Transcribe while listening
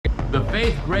The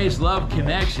faith, grace, love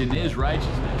connection is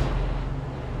righteousness.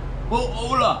 Oh,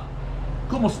 hola,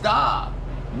 ¿cómo está?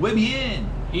 Muy bien.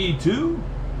 ¿Y tú?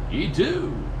 ¿Y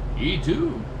tú? ¿Y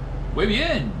tú? Muy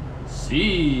bien.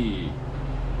 Sí.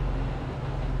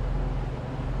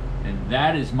 And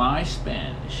that is my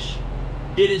Spanish.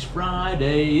 It is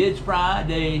Friday, it's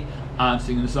Friday. I'm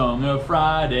singing the song of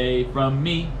Friday from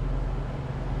me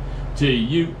to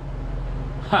you.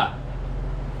 Ha!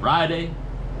 Friday?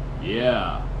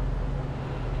 Yeah.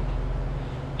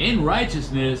 In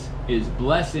righteousness is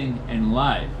blessing and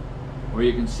life. Or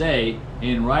you can say,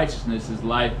 in righteousness is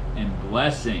life and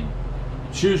blessing.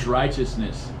 Choose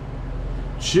righteousness.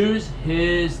 Choose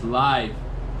his life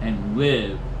and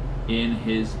live in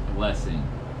his blessing.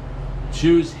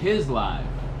 Choose his life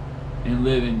and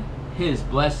live in his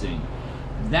blessing.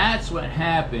 That's what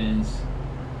happens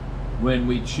when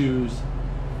we choose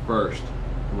first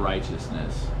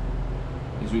righteousness.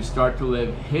 As we start to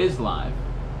live his life.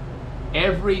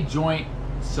 Every joint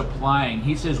supplying.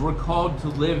 He says we're called to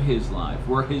live his life.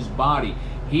 We're his body.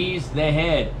 He's the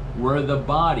head. We're the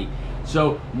body.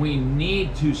 So we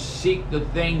need to seek the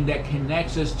thing that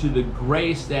connects us to the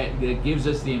grace that gives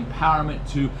us the empowerment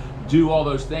to do all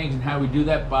those things. And how we do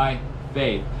that? By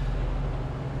faith.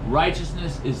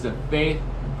 Righteousness is the faith,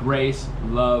 grace,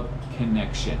 love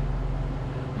connection.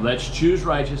 Let's choose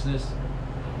righteousness.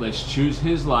 Let's choose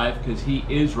his life, because he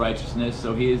is righteousness.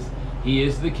 So he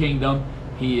is the kingdom.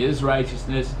 He is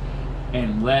righteousness.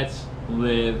 And let's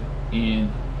live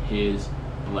in his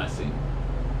blessing.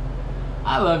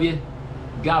 I love you.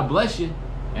 God bless you.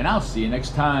 And I'll see you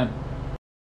next time.